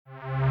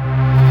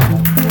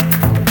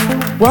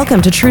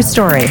Welcome to True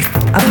Story,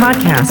 a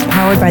podcast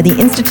powered by the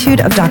Institute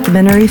of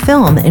Documentary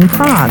Film in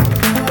Prague.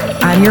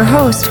 I'm your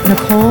host,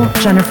 Nicole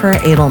Jennifer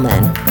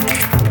Adelman.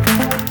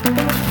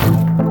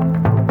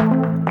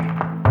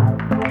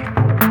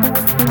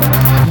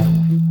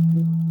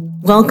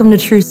 Welcome to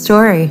True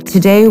Story.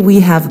 Today we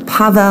have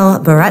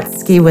Pavel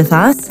Borecký with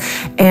us,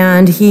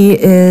 and he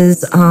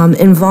is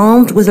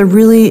involved with a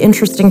really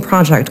interesting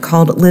project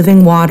called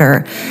Living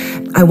Water.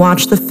 I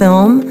watched the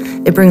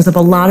film. It brings up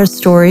a lot of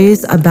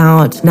stories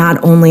about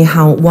not only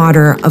how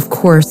water, of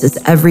course, is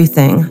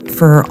everything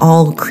for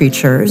all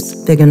creatures,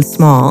 big and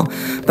small,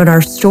 but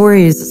our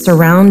stories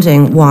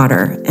surrounding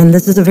water. And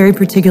this is a very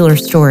particular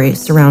story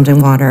surrounding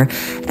water.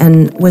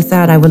 And with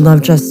that, I would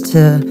love just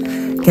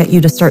to get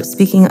you to start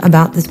speaking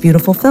about this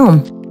beautiful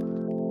film.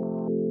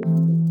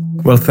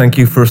 Well, thank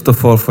you, first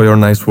of all, for your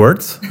nice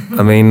words.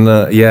 I mean,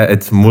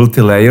 it's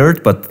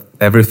multi-layered, but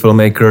every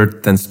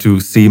filmmaker tends to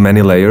see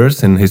many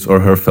layers in his or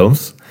her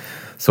films.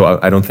 So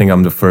I don't think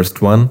I'm the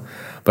first one.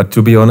 But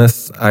to be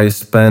honest, I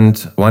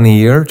spent 1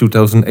 year,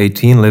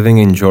 2018, living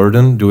in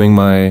Jordan, doing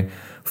my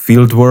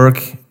field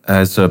work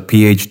as a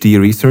PhD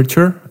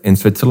researcher in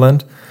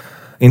Switzerland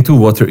into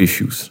water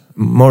issues.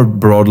 More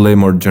broadly,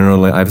 more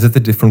generally, I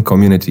visited different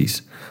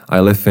communities. I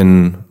live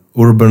in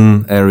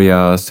urban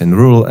areas, in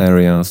rural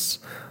areas,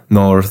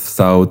 north,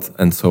 south,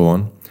 and so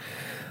on.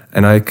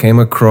 And I came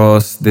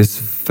across this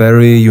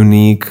very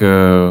unique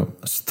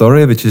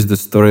story, which is the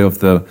story of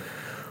the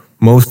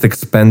most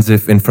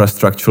expensive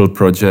infrastructural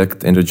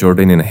project in the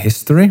Jordanian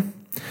history.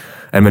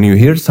 And when you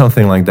hear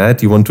something like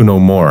that, you want to know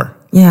more.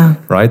 Yeah.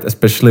 Right?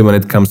 Especially when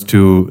it comes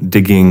to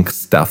digging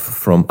stuff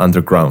from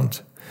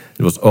underground.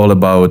 It was all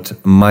about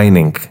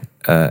mining,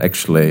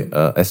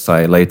 as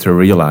I later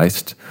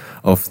realized,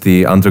 of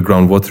the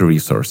underground water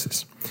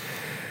resources.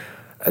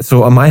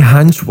 So my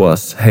hunch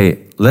was,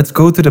 hey, let's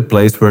go to the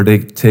place where they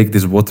take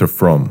this water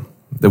from.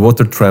 The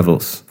water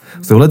travels.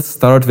 So let's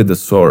start with the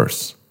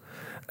source.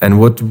 And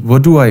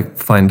what do I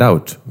find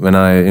out when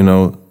I,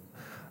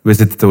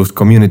 visit those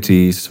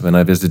communities, when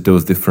I visit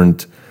those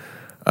different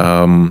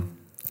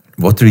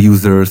water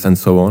users and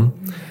so on?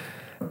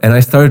 And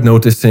I started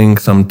noticing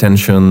some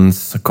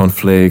tensions,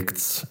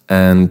 conflicts,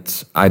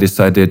 and I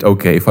decided,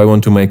 okay, if I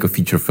want to make a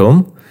feature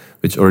film,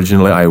 which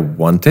originally I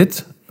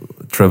wanted,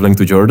 traveling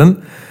to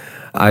Jordan,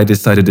 I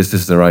decided this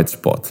is the right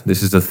spot.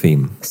 This is the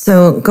theme.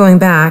 So going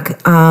back,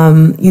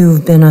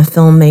 you've been a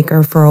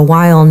filmmaker for a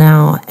while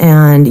now,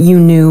 and you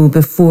knew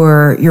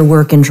before your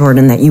work in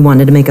Jordan that you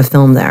wanted to make a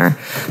film there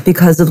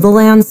because of the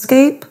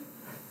landscape,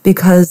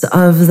 because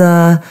of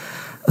the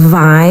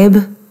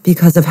vibe,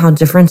 because of how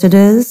different it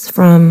is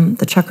from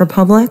the Czech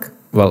Republic?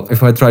 Well,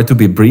 if I try to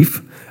be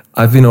brief,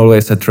 I've been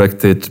always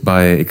attracted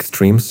by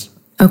extremes.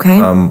 Okay.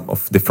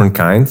 Of different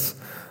kinds.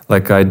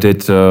 Like I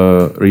did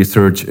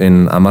research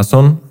in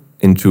Amazon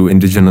into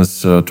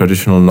indigenous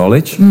traditional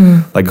knowledge,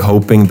 like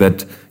hoping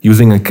that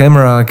using a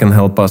camera can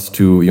help us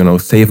to,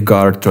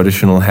 safeguard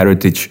traditional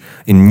heritage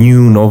in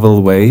new,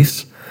 novel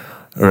ways,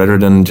 rather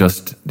than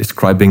just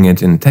describing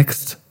it in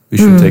text. We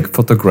should take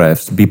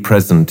photographs, be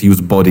present,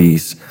 use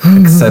bodies,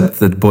 accept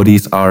that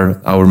bodies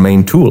are our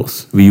main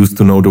tools we use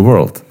to know the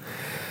world.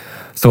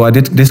 So I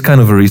did this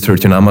kind of a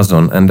research in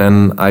Amazon, and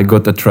then I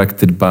got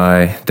attracted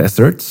by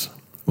deserts,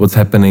 what's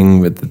happening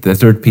with the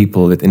desert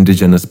people, with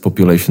indigenous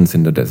populations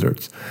in the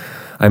deserts.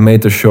 I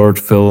made a short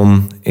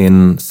film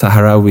in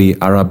Sahrawi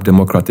Arab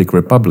Democratic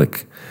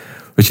Republic,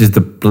 which is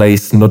the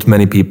place not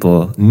many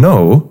people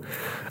know,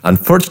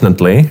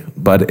 unfortunately,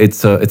 but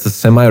it's a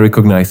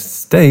semi-recognized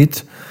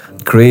state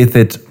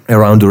created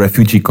around the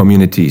refugee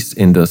communities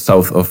in the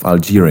south of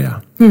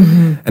Algeria.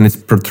 Mm-hmm. And it's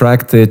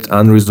protracted,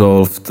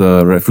 unresolved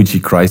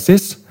refugee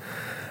crisis.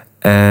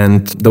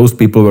 And those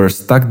people were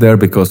stuck there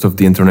because of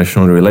the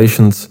international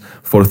relations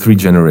for 3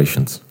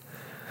 generations.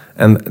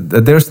 And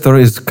their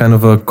story is kind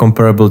of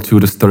comparable to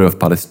the story of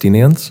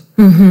Palestinians.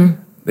 Mm-hmm.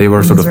 They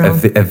were sort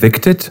of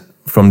evicted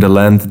from the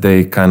land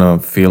they kind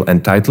of feel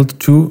entitled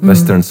to,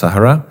 Western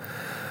Sahara.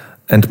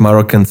 And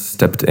Moroccans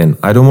stepped in.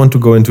 I don't want to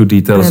go into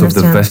details of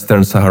the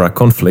Western Sahara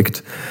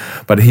conflict,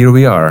 but here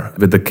we are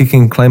with the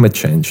kicking climate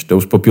change.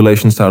 Those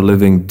populations are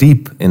living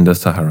deep in the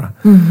Sahara.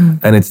 Mm-hmm.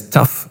 And it's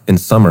tough in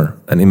summer.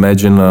 And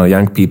imagine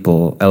young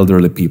people,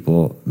 elderly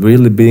people,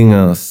 really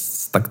being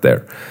stuck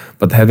there,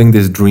 but having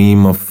this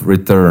dream of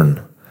return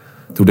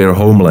to their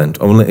homeland,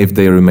 only if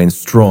they remain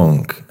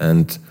strong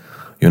and,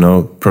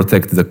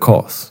 protect the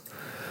cause.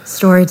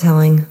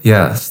 Storytelling.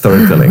 Yeah,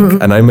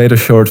 storytelling. And I made a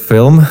short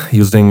film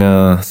using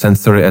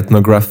sensory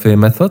ethnography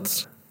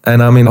methods.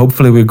 And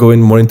hopefully we'll go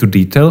more into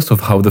details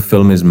of how the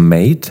film is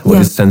made. What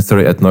is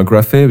sensory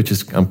ethnography, which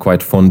is I'm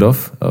quite fond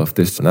of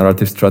this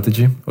narrative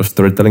strategy or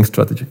storytelling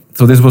strategy.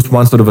 So this was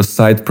one sort of a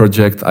side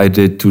project I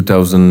did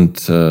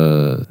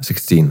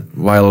 2016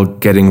 while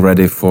getting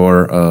ready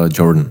for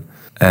Jordan.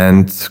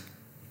 And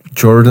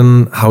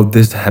Jordan, how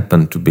this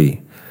happened to be.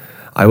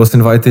 I was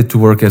invited to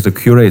work as a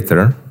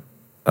curator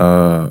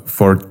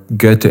for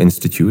Goethe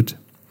Institute.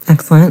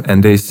 Excellent.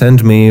 And they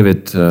sent me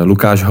with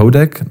Lukáš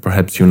Houdek.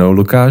 Perhaps you know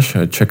Lukáš,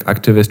 a Czech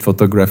activist,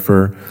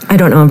 photographer. I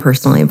don't know him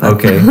personally, but...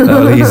 Okay,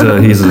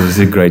 he's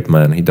a great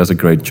man. He does a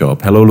great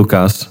job. Hello,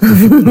 Lukáš.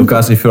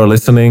 Lukáš, if you are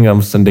listening,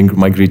 I'm sending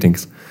my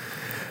greetings.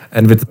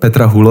 And with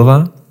Petra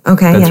Hulova.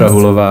 Okay, Petra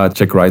Hulova,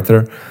 Czech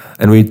writer.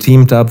 And we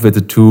teamed up with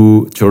the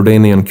 2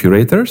 Jordanian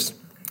curators.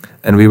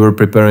 And we were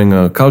preparing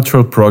a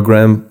cultural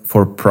program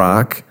for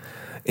Prague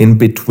in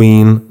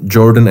between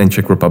Jordan and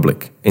Czech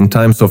Republic in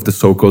times of the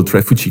so-called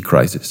refugee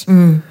crisis.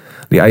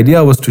 The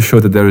idea was to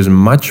show that there is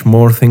much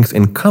more things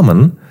in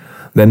common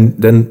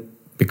than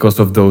because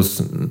of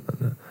those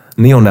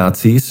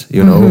neo-Nazis,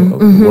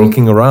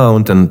 walking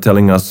around and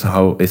telling us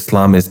how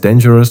Islam is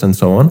dangerous and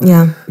so on.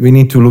 Yeah. We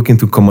need to look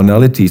into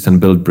commonalities and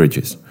build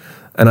bridges.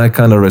 And I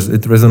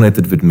it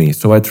resonated with me.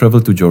 So I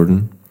traveled to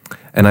Jordan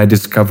and I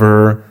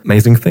discover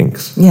amazing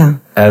things. Yeah.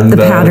 And the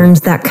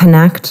patterns that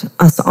connect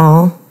us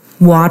all.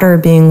 Water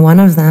being one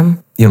of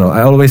them.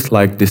 I always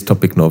like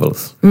dystopic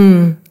novels.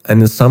 And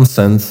in some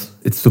sense,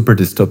 it's super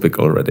dystopic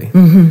already.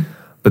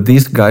 But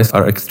these guys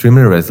are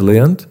extremely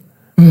resilient,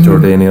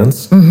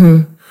 Jordanians,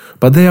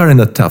 but they are in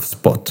a tough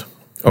spot,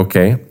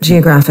 okay?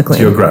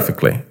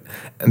 Geographically.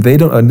 And they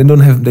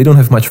don't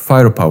have much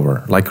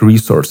firepower, like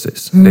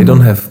resources. They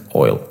don't have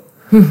oil.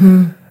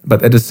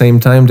 But at the same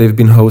time, they've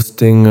been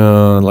hosting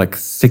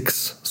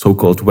 6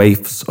 so-called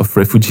waves of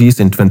refugees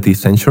in 20th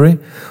century.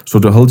 So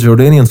the whole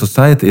Jordanian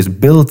society is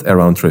built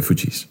around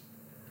refugees.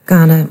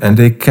 Got it. And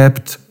they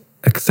kept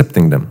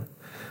accepting them,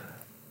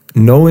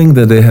 knowing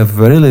that they have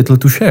very little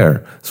to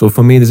share. So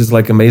for me, this is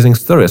like amazing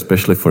story,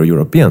 especially for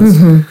Europeans.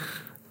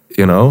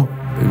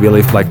 We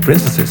live like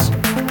princesses.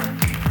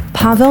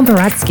 Pavel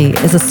Borecký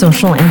is a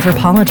social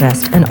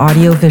anthropologist and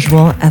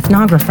audiovisual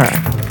ethnographer.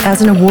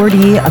 As an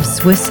awardee of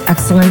Swiss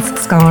Excellence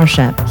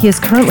Scholarship, he is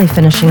currently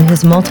finishing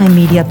his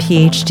multimedia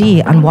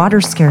PhD on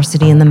water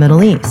scarcity in the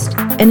Middle East.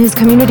 In his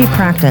community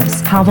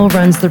practice, Pavel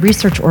runs the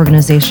research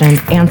organization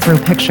Anthro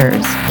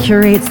Pictures,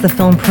 curates the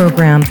film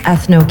program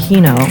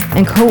Ethnokino,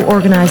 and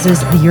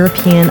co-organizes the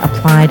European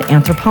Applied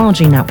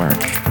Anthropology Network.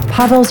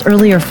 Pavel's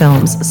earlier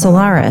films,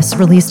 Solaris,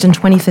 released in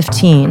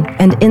 2015,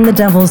 and In the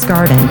Devil's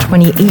Garden,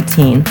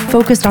 2018,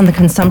 focused on the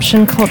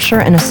consumption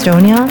culture in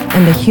Estonia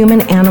and the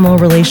human-animal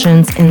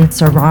relations in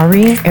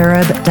Sarari,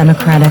 Arab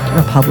Democratic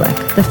Republic.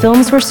 The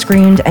films were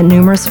screened at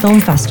numerous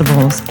film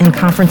festivals and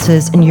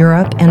conferences in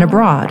Europe and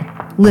abroad.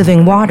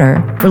 Living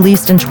Water,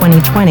 released in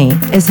 2020,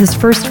 is his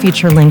first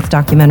feature-length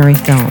documentary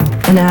film.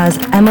 And as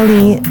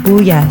Emily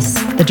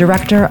Bouyes, the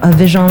director of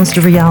Visions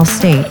du Real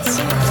states,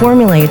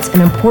 formulates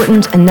an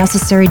important and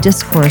necessary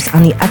discourse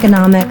on the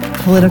economic,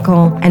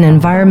 political, and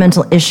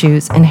environmental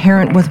issues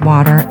inherent with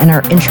water and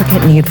our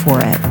intricate need for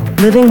it.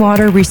 Living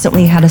Water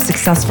recently had a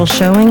successful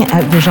showing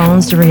at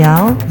Visions du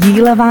Real,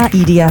 Gileva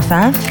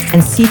EDFF,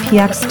 and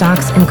CPX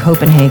Docs in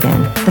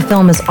Copenhagen. The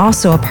film is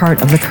also a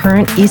part of the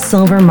current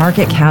eSilver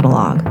Market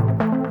catalog.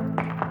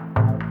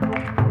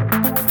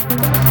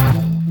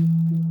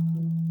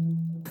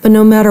 But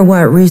no matter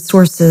what,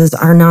 resources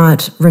are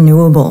not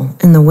renewable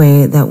in the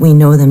way that we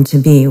know them to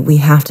be. We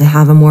have to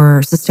have a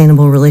more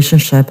sustainable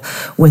relationship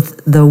with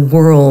the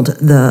world,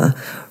 the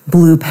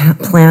blue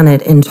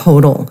planet in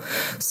total.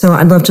 So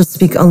I'd love to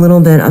speak a little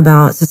bit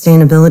about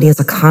sustainability as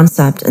a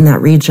concept in that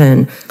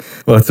region.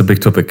 Well, it's a big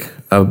topic,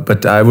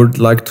 but I would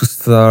like to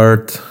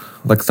start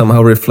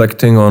somehow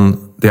reflecting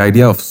on the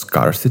idea of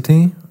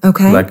scarcity.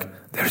 Okay.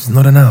 There is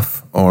not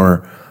enough,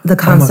 or the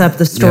concept,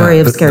 the story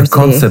of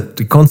scarcity.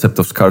 The concept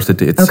of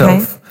scarcity itself.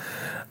 Okay.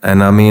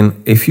 And I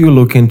mean, if you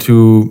look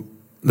into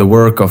the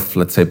work of,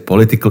 let's say,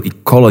 political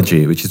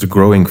ecology, which is a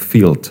growing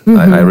field,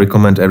 I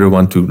recommend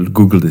everyone to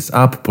Google this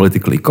up,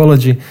 political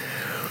ecology.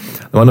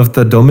 One of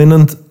the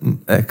dominant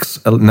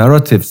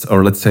narratives,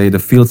 or let's say the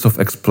fields of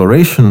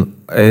exploration,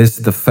 is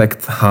the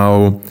fact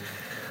how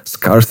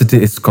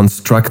scarcity is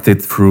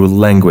constructed through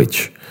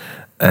language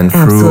and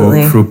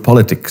through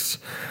politics.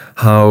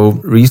 How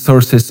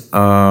resources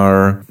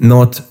are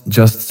not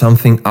just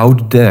something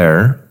out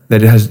there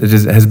that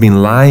has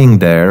been lying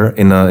there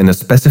in a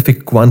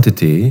specific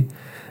quantity,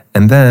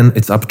 and then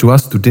it's up to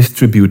us to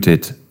distribute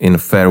it in a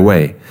fair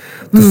way.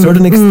 To a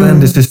certain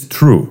extent, this is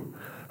true,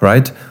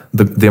 right?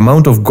 The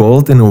amount of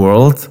gold in the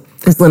world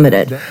is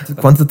limited. The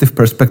quantitative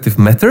perspective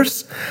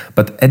matters,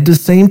 but at the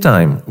same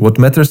time, what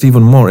matters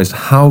even more is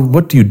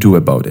what do you do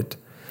about it?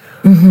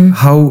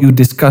 How you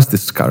discuss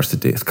this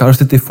scarcity.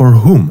 Scarcity for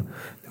whom?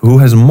 Who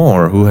has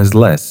more? Who has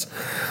less?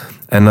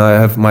 And I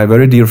have my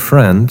very dear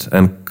friend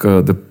and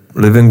the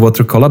Living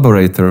Water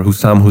collaborator,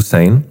 Hussam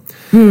Hussein.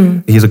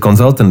 He's a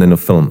consultant in a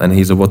film, and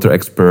he's a water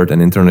expert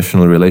and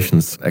international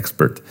relations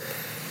expert.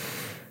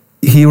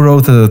 He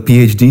wrote a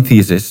PhD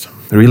thesis,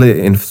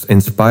 really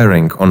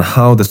inspiring, on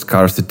how the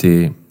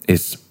scarcity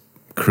is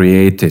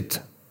created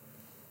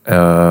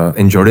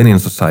in Jordanian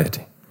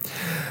society.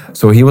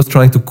 So he was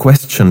trying to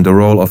question the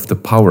role of the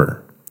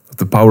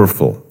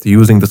powerful,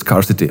 using the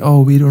scarcity.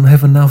 Oh, we don't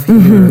have enough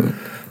here.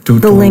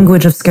 The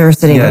language of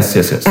scarcity. Yes.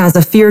 As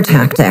a fear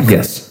tactic.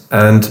 Yes,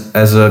 and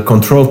as a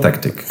control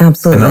tactic.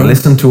 Absolutely. And now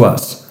listen to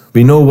us.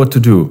 We know what to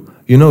do.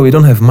 We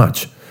don't have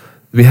much.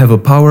 We have a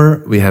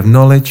power, we have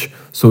knowledge,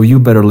 so you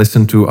better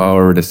listen to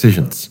our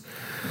decisions.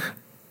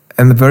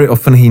 And very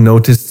often he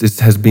noticed this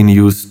has been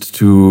used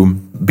to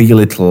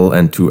belittle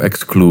and to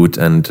exclude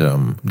and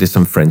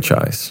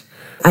disenfranchise.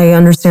 I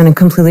understand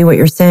completely what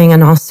you're saying.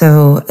 And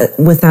also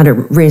with that, it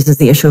raises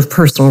the issue of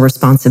personal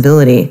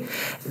responsibility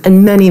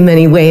in many,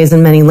 many ways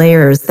and many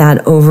layers,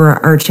 that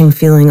overarching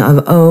feeling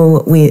of,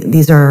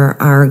 these are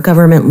our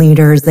government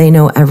leaders. They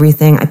know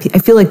everything. I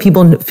feel like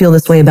people feel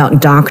this way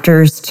about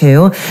doctors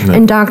too. Yeah.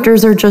 And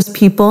doctors are just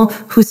people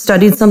who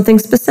studied something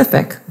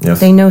specific.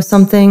 Yes. They know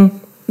something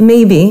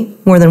maybe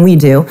more than we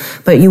do,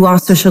 but you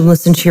also should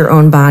listen to your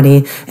own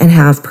body and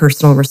have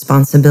personal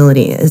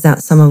responsibility. Is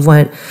that some of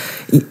what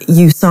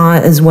you saw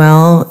as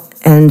well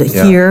and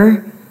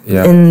hear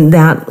in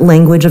that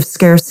language of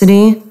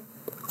scarcity?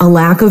 A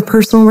lack of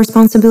personal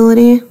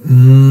responsibility?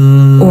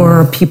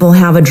 Or people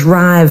have a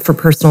drive for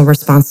personal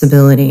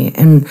responsibility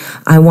and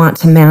I want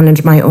to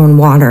manage my own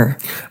water?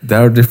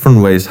 There are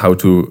different ways how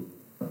to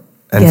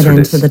answer get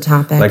into this. The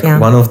topic. Like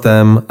one of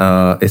them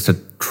is a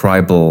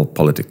tribal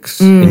politics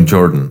in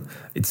Jordan.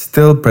 It's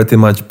still pretty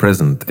much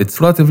present.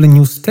 It's a relatively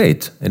new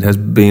state. It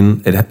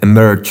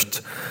emerged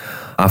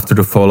after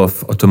the fall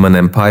of Ottoman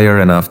Empire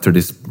and after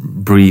this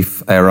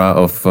brief era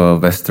of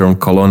Western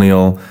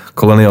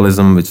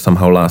colonialism, which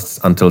somehow lasts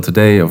until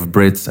today, of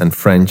Brits and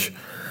French.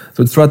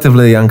 So it's a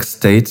relatively young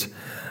state,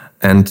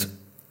 and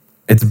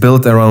it's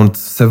built around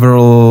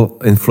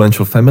several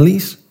influential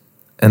families.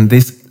 And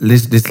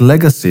this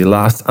legacy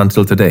lasts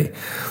until today.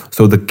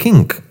 So the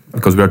king,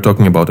 because we are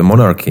talking about a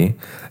monarchy,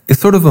 is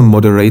sort of a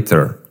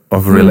moderator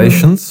of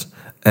relations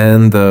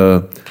and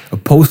a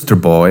poster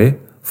boy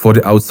for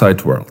the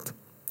outside world.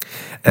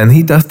 And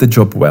he does the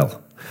job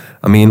well.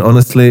 I mean,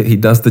 honestly, he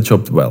does the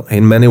job well.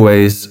 In many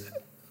ways,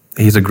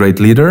 he's a great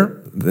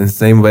leader, in the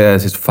same way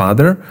as his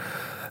father,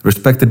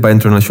 respected by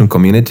international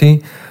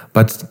community.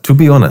 But to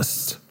be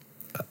honest,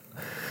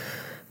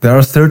 there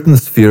are certain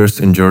spheres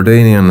in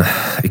Jordanian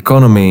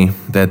economy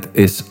that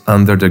is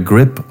under the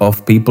grip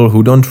of people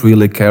who don't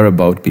really care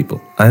about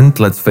people. And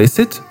let's face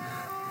it,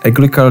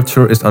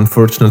 agriculture is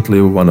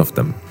unfortunately one of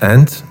them.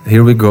 And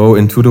here we go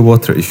into the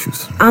water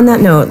issues. On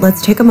that note,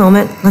 let's take a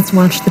moment. Let's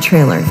watch the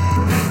trailer.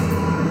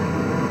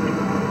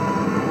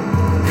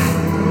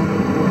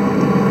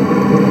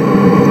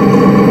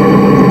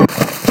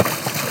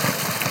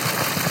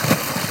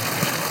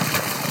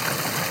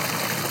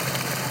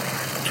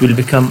 It will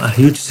become a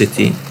huge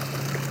city.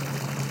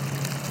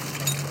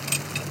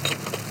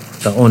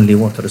 The only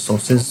water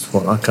resources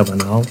for Aqaba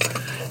now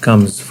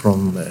comes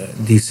from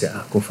these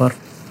aquifer.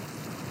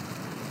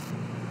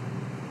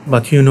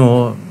 But you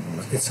know,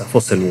 it's a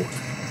fossil water.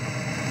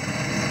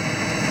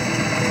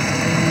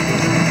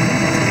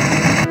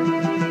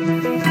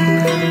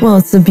 Well,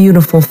 it's a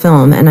beautiful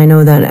film, and I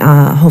know that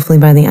hopefully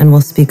by the end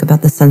we'll speak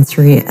about the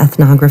sensory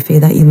ethnography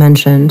that you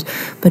mentioned.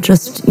 But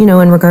just,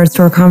 in regards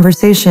to our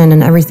conversation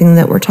and everything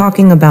that we're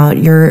talking about,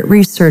 your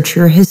research,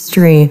 your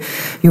history,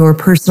 your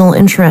personal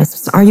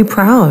interests, are you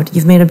proud?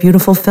 You've made a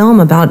beautiful film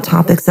about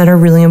topics that are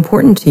really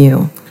important to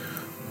you.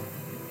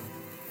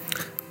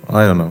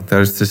 I don't know.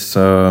 There's this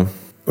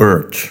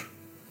urge,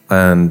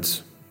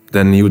 and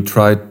then you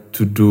try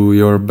to do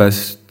your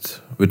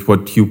best with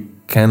what you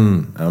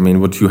can. I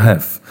mean, what you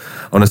have.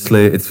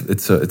 Honestly,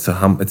 it's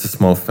a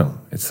small film.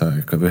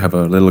 We have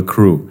a little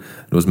crew.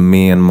 It was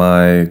me and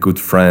my good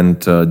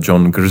friend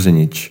John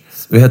Grzinic.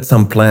 We had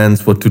some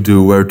plans, what to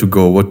do, where to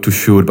go, what to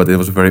shoot, but it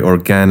was very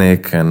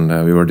organic, and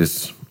we were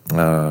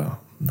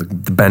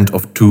the band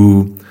of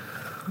two.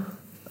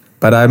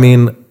 But I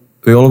mean,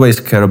 we always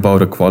care about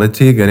the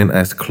quality, getting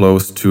as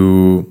close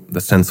to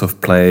the sense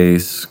of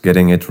place,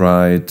 getting it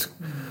right,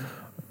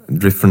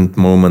 different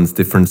moments,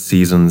 different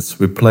seasons.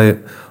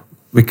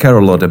 We care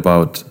a lot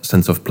about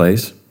sense of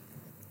place,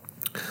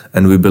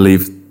 and we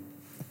believe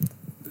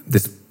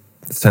this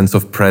sense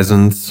of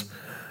presence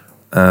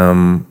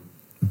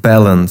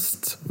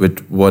balanced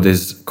with what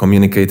is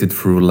communicated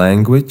through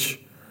language.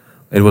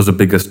 It was the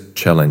biggest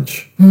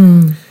challenge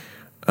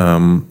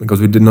because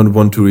we did not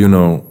want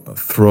to,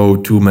 throw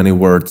too many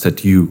words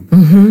at you,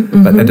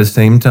 but at the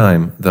same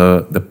time,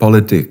 the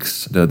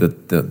politics,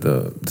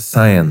 the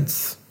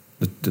science,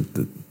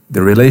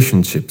 the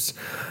relationships.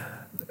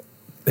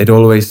 It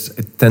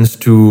tends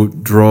to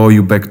draw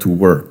you back to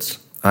words.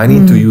 I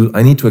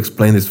need to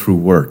explain this through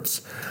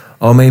words.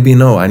 Or maybe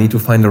no, I need to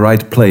find the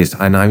right place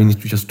and I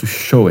need to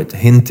show it,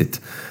 hint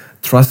it,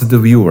 trust the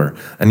viewer.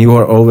 And you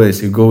go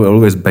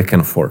always back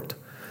and forth.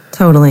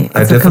 Totally.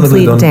 It's a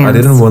complete dance. I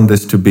didn't want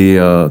this to be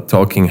a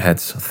talking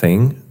heads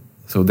thing.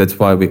 So that's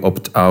why we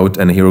opt out,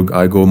 and here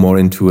I go more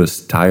into a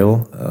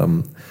style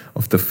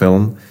of the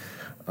film.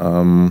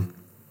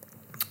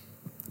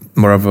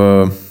 More of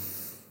a...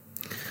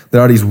 There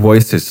are these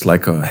voices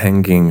like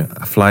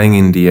flying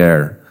in the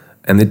air,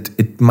 and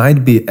it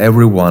might be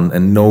everyone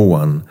and no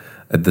one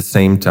at the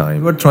same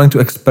time. We're trying to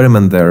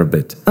experiment there a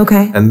bit.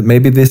 Okay. And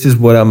maybe this is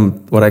what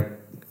I'm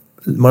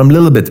a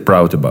little bit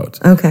proud about.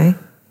 Okay.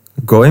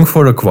 Going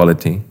for the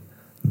quality,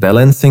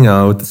 balancing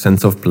out the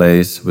sense of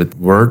place with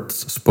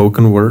words,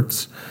 spoken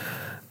words,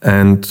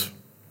 and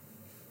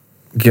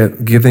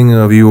giving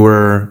a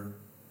viewer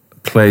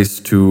place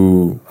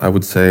to, I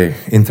would say,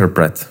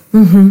 interpret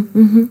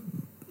to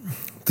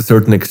a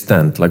certain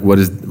extent. Like, what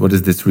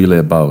is this really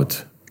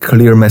about?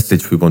 Clear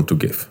message we want to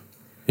give.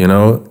 You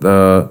know,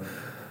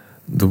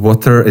 the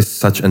water is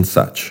such and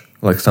such.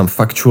 Like, some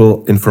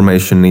factual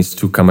information needs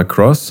to come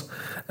across,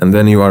 and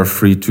then you are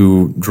free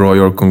to draw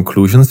your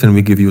conclusions, and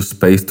we give you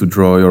space to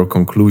draw your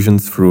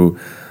conclusions through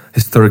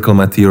historical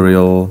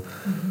material,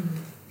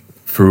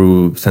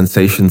 through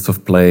sensations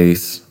of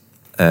place,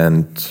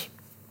 and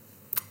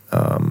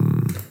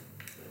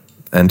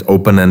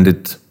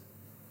open-ended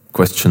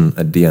question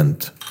at the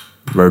end.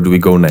 Where do we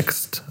go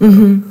next?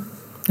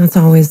 That's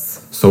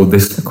always so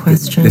this the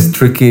question. This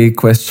tricky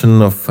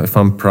question of if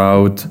I'm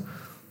proud.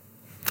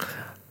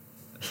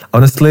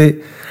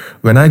 Honestly,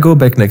 when I go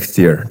back next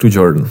year to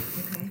Jordan,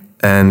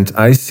 and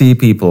I see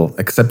people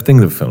accepting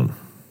the film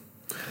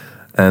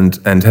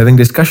and having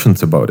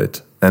discussions about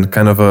it, and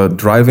kind of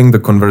driving the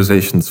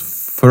conversations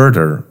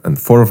further and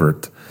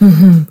forward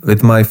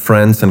with my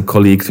friends and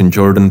colleagues in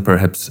Jordan,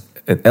 perhaps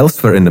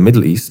elsewhere in the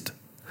Middle East,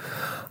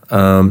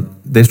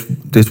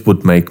 this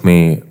would make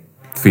me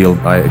feel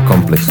I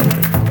accomplished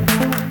something.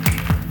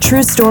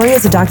 True Story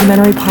is a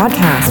documentary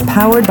podcast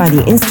powered by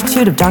the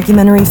Institute of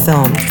Documentary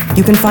Film.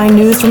 You can find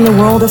news from the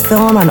world of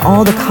film on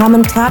all the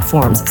common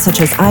platforms such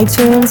as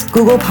iTunes,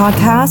 Google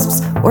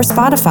Podcasts, or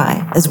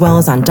Spotify, as well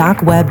as on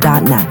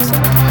docweb.net.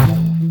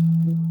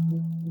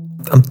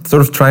 I'm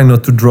sort of trying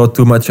not to draw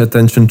too much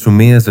attention to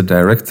me as a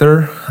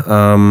director.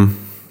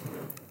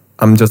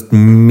 I'm just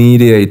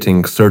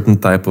mediating certain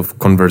type of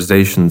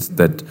conversations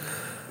that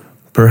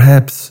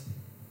perhaps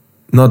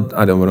not,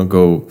 I don't want to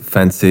go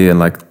fancy and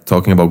like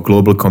talking about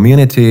global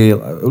community.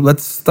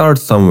 Let's start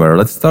somewhere.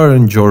 Let's start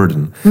in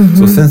Jordan.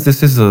 So since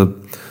this is a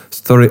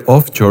story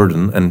of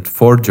Jordan and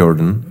for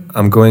Jordan,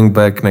 I'm going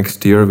back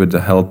next year with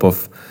the help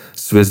of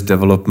Swiss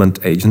Development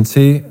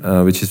Agency,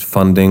 which is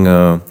funding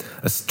a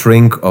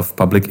string of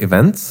public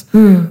events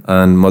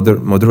and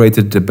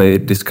moderated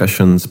debate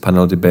discussions,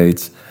 panel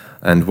debates,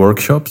 and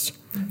workshops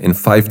in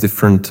 5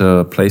 different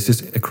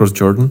places across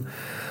Jordan.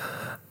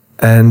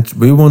 And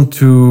we want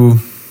to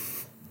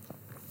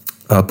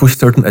push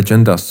certain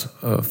agendas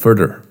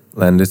further.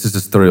 And this is a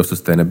story of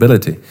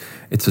sustainability.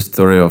 It's a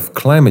story of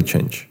climate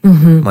change.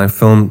 My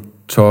film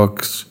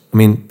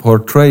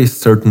portrays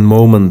certain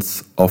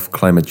moments of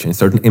climate change,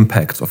 certain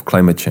impacts of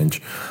climate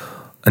change,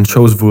 and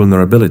shows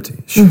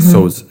vulnerability,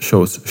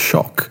 shows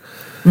shock.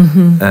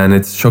 And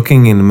it's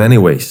shocking in many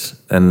ways.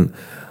 And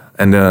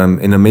in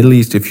the Middle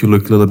East, if you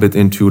look a little bit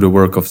into the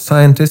work of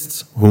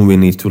scientists, whom we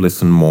need to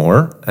listen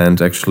more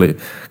and actually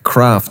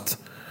craft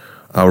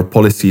our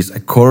policies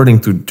according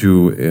to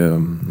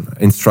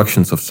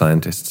instructions of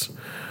scientists,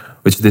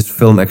 which this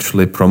film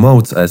actually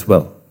promotes as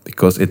well,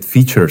 because it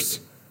features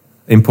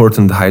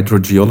important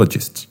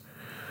hydrogeologists,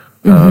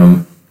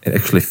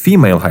 actually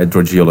female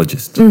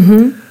hydrogeologists.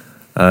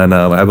 And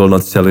I will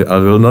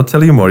not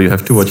tell you more. You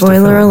have to watch the film.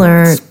 Spoiler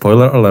alert.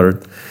 Spoiler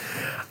alert.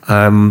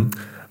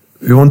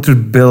 We want to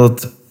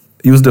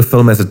use the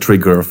film as a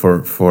trigger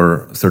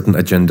for certain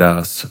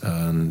agendas,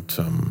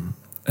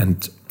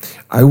 and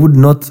I would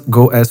not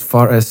go as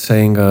far as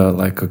saying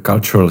like a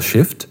cultural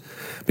shift,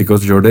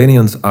 because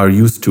Jordanians are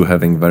used to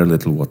having very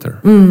little water.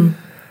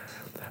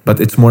 But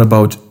it's more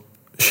about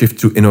shift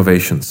to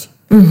innovations.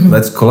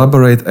 Let's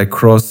collaborate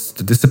across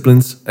the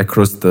disciplines,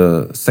 across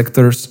the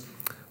sectors.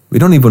 We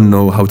don't even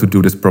know how to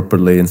do this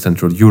properly in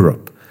Central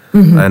Europe,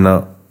 and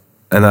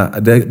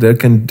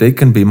they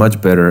can be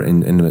much better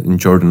in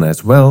Jordan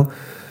as well.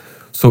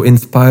 So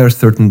inspire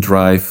certain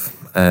drive,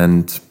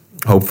 and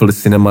hopefully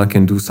cinema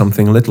can do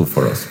something little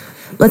for us.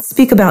 Let's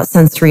speak about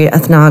sensory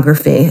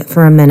ethnography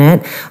for a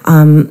minute.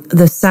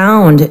 The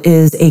sound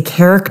is a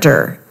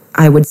character,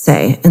 I would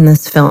say, in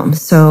this film.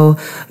 So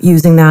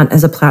using that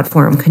as a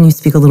platform, can you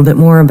speak a little bit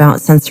more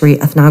about sensory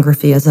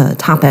ethnography as a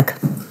topic?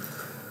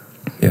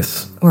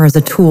 Yes. Or as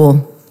a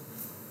tool?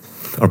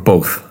 Or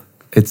both.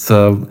 It's,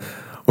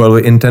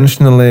 we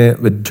intentionally,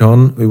 with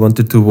John, we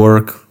wanted to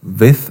work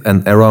with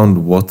and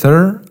around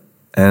water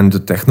and the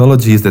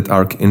technologies that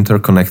are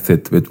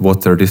interconnected with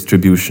water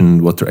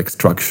distribution, water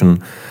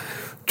extraction,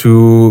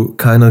 to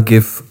kind of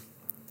give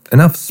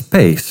enough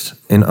space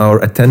in our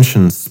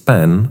attention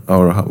span,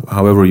 or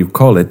however you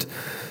call it,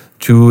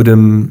 to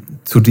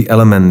the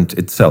element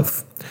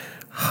itself.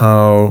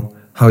 How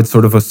it's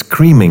sort of a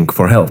screaming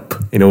for help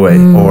in a way,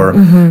 or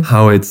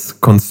how it's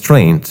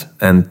constrained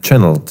and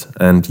channeled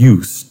and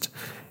used,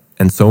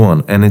 and so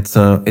on. And it's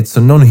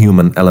a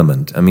non-human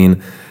element. I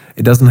mean,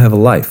 it doesn't have a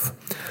life.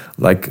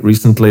 Like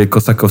recently,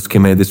 Kosakowski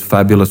made this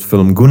fabulous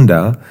film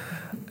Gunda,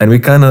 and we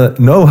kind of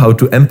know how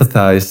to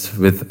empathize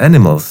with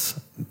animals.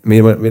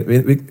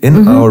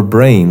 In our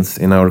brains,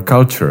 in our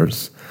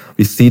cultures,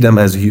 we see them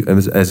as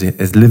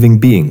living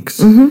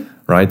beings,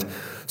 right?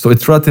 So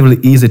it's relatively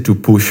easy to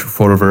push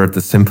forward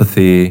the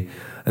sympathy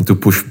and to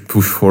push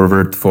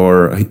forward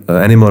for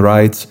animal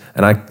rights.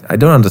 And I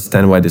don't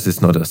understand why this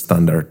is not a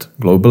standard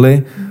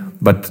globally,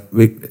 but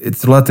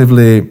it's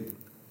relatively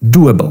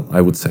doable,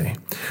 I would say.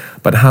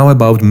 But how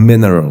about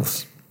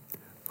minerals?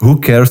 who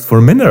cares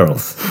for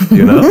minerals,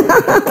 you know?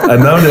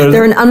 And now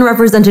they're an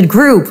unrepresented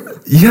group.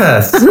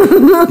 Yes,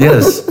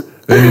 yes.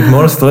 We need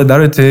more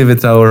solidarity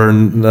with our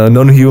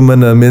non-human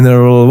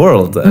mineral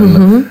world.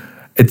 And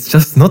it's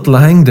just not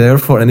lying there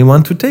for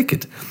anyone to take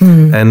it.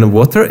 And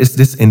water is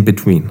this in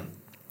between.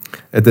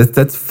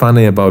 That's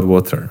funny about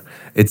water.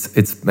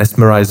 It's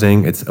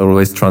mesmerizing, it's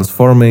always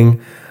transforming.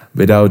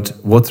 Without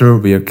water,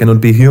 we cannot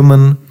be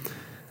human.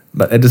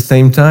 But at the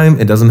same time,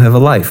 it doesn't have a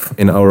life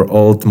in our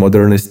old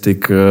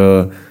modernistic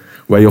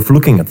way of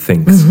looking at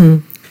things.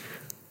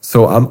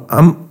 So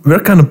we're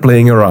kind of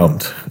playing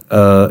around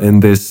in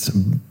this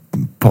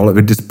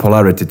with this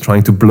polarity,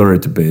 trying to blur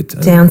it a bit.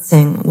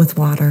 Dancing with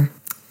water.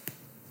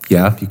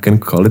 Yeah, you can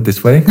call it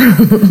this way.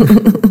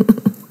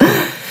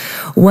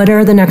 What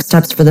are the next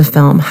steps for the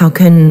film? How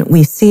can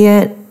we see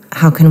it?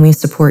 How can we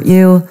support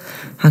you?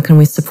 How can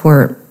we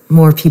support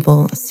more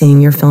people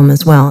seeing your film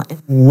as well?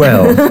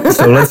 Well,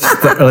 so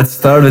let's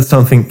start with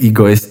something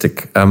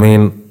egoistic. I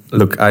mean,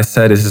 look, I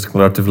said this is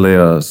relatively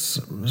a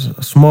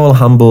small,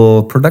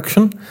 humble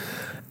production,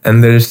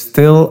 and there is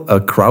still a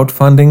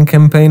crowdfunding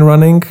campaign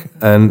running,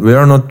 and we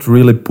are not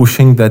really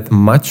pushing that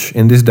much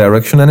in this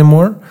direction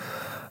anymore.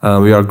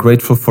 We are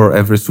grateful for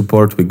every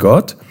support we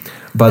got.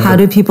 But how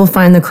do people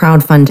find the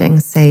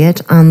crowdfunding? Say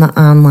it on the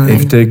online.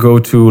 If they go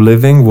to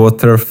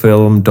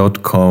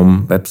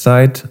livingwaterfilm.com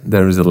website,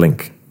 there is a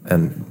link,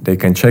 and they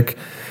can check.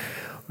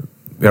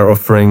 We are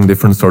offering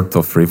different sorts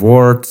of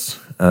rewards,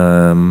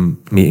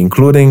 me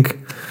including.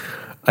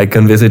 I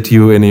can visit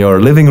you in your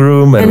living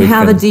room and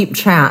have a deep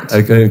chat.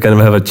 I can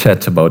have a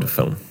chat about the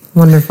film.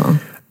 Wonderful.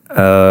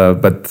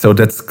 But so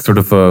that's sort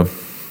of a,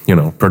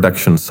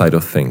 production side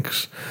of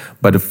things.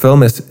 But the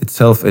film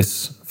itself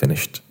is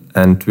finished,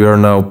 and we are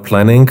now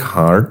planning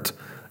hard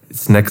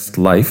its next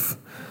life.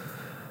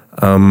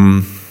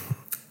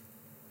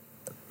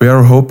 We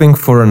are hoping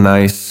for a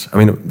nice. I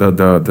mean,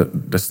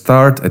 the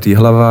start at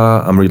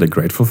Jihlava. I'm really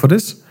grateful for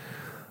this.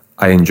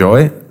 I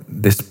enjoy,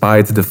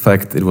 despite the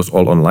fact it was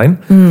all online.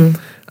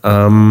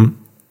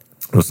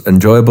 It was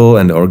enjoyable,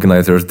 and the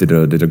organizers did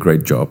a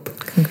great job.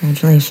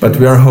 Congratulations! But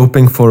we are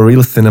hoping for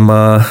real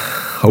cinema,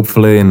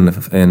 hopefully in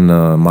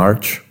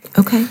March.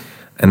 Okay.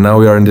 And now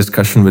we are in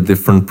discussion with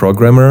different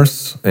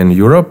programmers in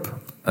Europe,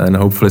 and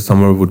hopefully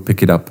somewhere would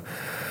pick it up.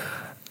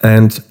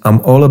 And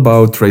I'm all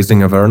about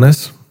raising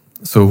awareness.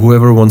 So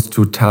whoever wants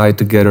to tie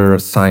together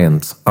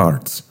science,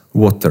 arts,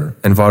 water,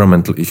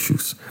 environmental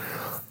issues,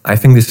 I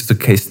think this is a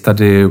case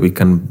study we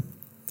can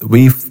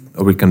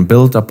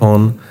build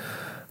upon,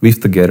 weave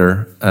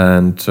together,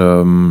 and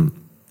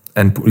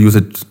use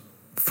it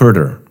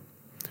further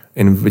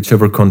in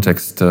whichever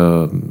context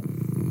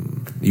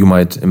you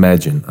might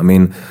imagine. I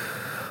mean,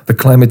 the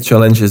climate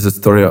challenge is a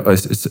story.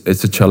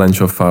 It's a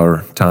challenge of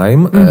our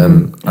time,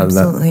 and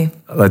absolutely.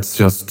 Let's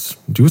just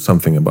do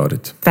something about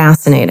it.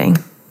 Fascinating.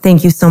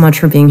 Thank you so much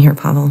for being here,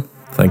 Pavel.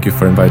 Thank you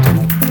for inviting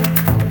me.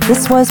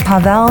 This was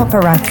Pavel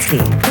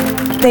Borecký.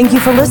 Thank you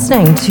for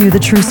listening to the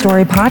True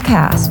Story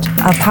Podcast,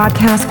 a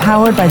podcast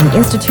powered by the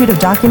Institute of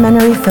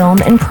Documentary Film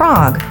in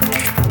Prague.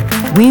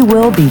 We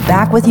will be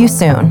back with you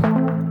soon.